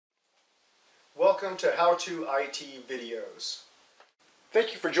welcome to How to IT Videos.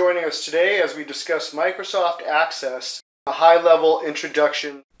 Thank you for joining us today as we discuss Microsoft Access, a high-level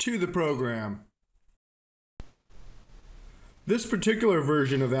introduction to the program. This particular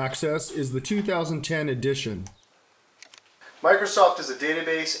version of Access is the 2010 edition. Microsoft is a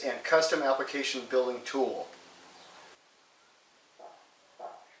database and custom application building tool.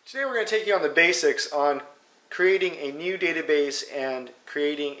 Today we're going to take you on the basics on creating a new database and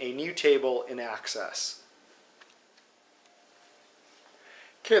creating a new table in Access.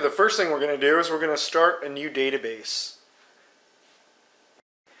 Okay, the first thing we're going to do is we're going to start a new database.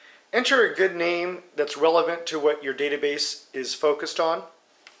 Enter a good name that's relevant to what your database is focused on.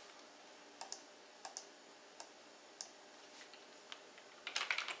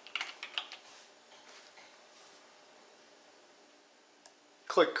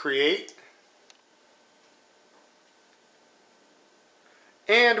 Click Create.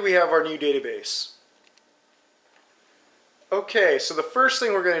 And we have our new database. Okay, so the first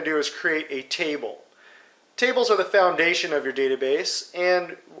thing we're going to do is create a table. Tables are the foundation of your database,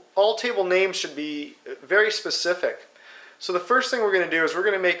 and all table names should be very specific. So the first thing we're going to do is we're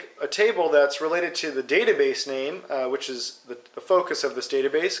going to make a table that's related to the database name, which is the focus of this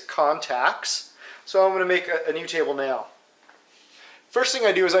database, contacts. So I'm going to make a new table now. First thing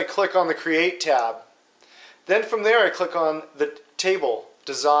I do is I click on the Create tab. Then from there I click on the Table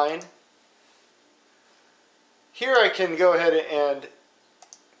Design. Here I can go ahead and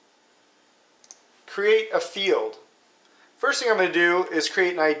create a field. First thing I'm going to do is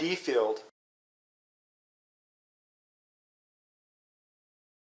create an ID field.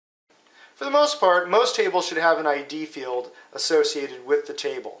 For the most part, most tables should have an ID field associated with the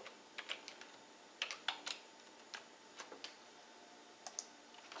table.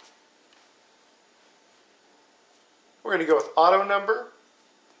 We're going to go with AutoNumber.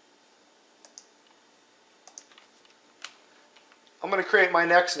 I'm going to create my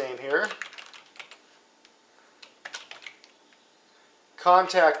next name here.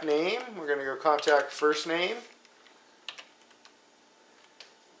 Contact name, we're going to go contact first name.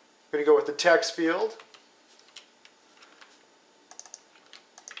 We're going to go with the text field.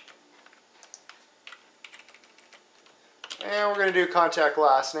 And we're going to do contact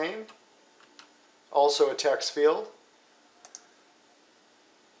last name, also a text field.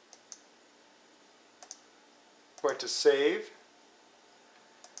 I'm going to save.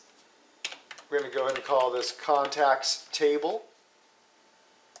 We're going to go ahead and call this Contacts Table.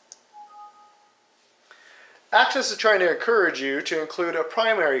 Access is trying to encourage you to include a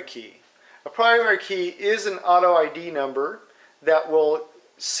primary key. A primary key is an auto ID number that will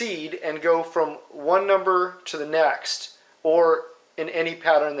seed and go from one number to the next, or in any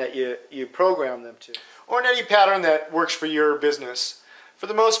pattern that you program them to, or in any pattern that works for your business. For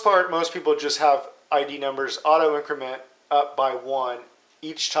the most part, most people just have ID numbers auto increment up by one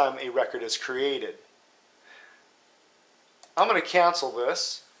each time a record is created. I'm going to cancel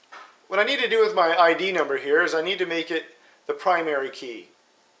this. What I need to do with my ID number here is I need to make it the primary key.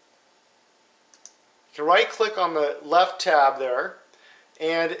 You can right click on the left tab there,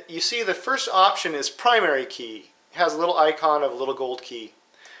 and you see the first option is primary key. It has a little icon of a little gold key.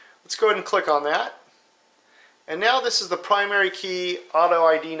 Let's go ahead and click on that. And now this is the primary key auto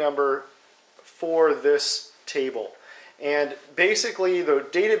ID number for this table. And basically the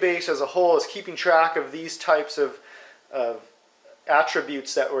database as a whole is keeping track of these types of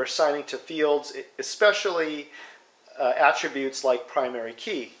attributes that we're assigning to fields, especially attributes like primary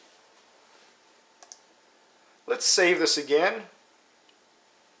key. Let's save this again.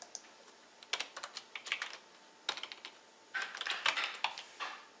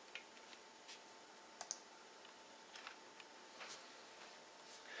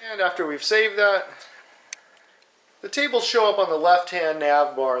 And after we've saved that, the tables show up on the left-hand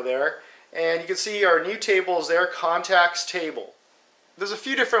nav bar there, and you can see our new table is there, Contacts Table. There's a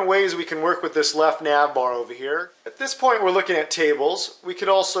few different ways we can work with this left nav bar over here. At this point we're looking at tables. We could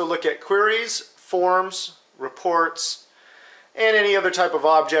also look at queries, forms, reports, and any other type of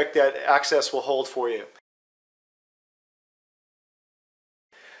object that Access will hold for you.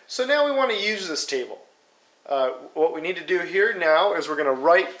 So now we want to use this table. What we need to do here now is we're going to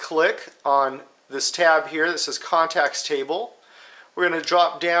right click on this tab here that says Contacts Table. We're going to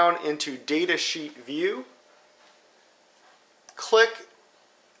drop down into Datasheet View. Click,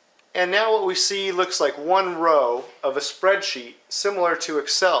 and now what we see looks like one row of a spreadsheet similar to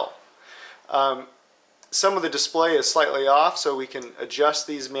Excel. Some of the display is slightly off, so we can adjust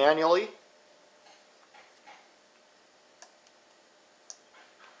these manually.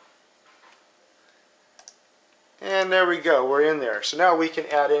 And there we go, we're in there. So now we can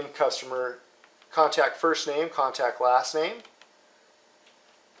add in customer contact first name, contact last name.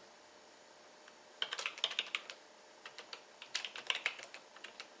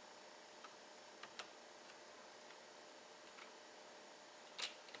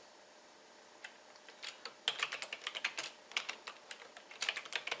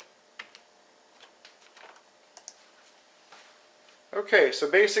 Okay, so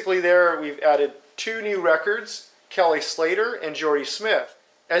basically there we've added two new records, Kelly Slater and Jordy Smith.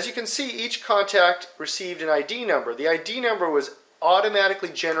 As you can see, each contact received an ID number. The ID number was automatically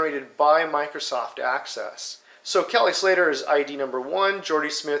generated by Microsoft Access. So Kelly Slater is ID number 1, Jordy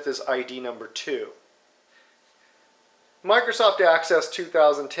Smith is ID number 2. Microsoft Access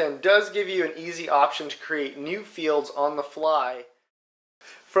 2010 does give you an easy option to create new fields on the fly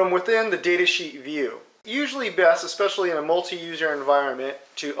from within the Datasheet View. Usually best, especially in a multi-user environment,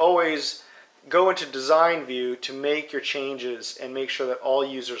 to always go into Design View to make your changes and make sure that all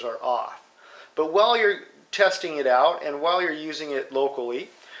users are off. But while you're testing it out and while you're using it locally,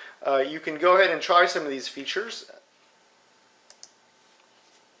 you can go ahead and try some of these features.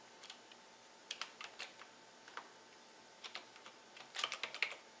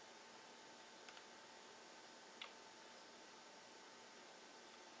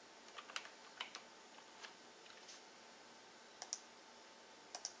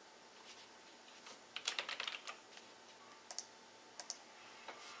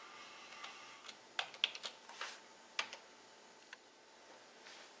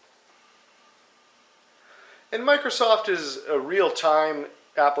 And Microsoft is a real-time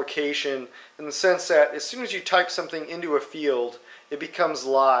application in the sense that as soon as you type something into a field, it becomes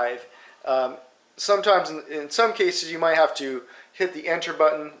live. Sometimes, in some cases, you might have to hit the Enter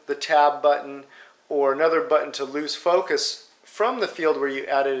button, the Tab button, or another button to lose focus from the field where you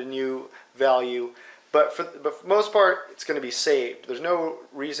added a new value. But for the most part, it's going to be saved. There's no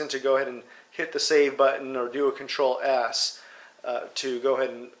reason to go ahead and hit the Save button or do a Control-S to go ahead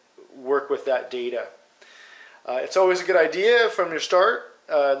and work with that data. It's always a good idea from your start.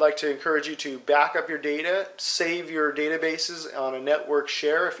 I'd like to encourage you to back up your data, save your databases on a network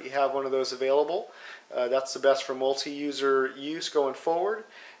share if you have one of those available. That's the best for multi-user use going forward,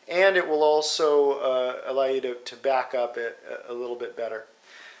 and it will also allow you to back up it a little bit better.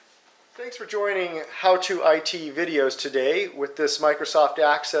 Thanks for joining How to IT videos today with this Microsoft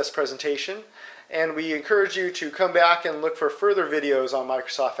Access presentation, and we encourage you to come back and look for further videos on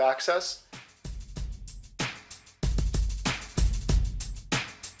Microsoft Access.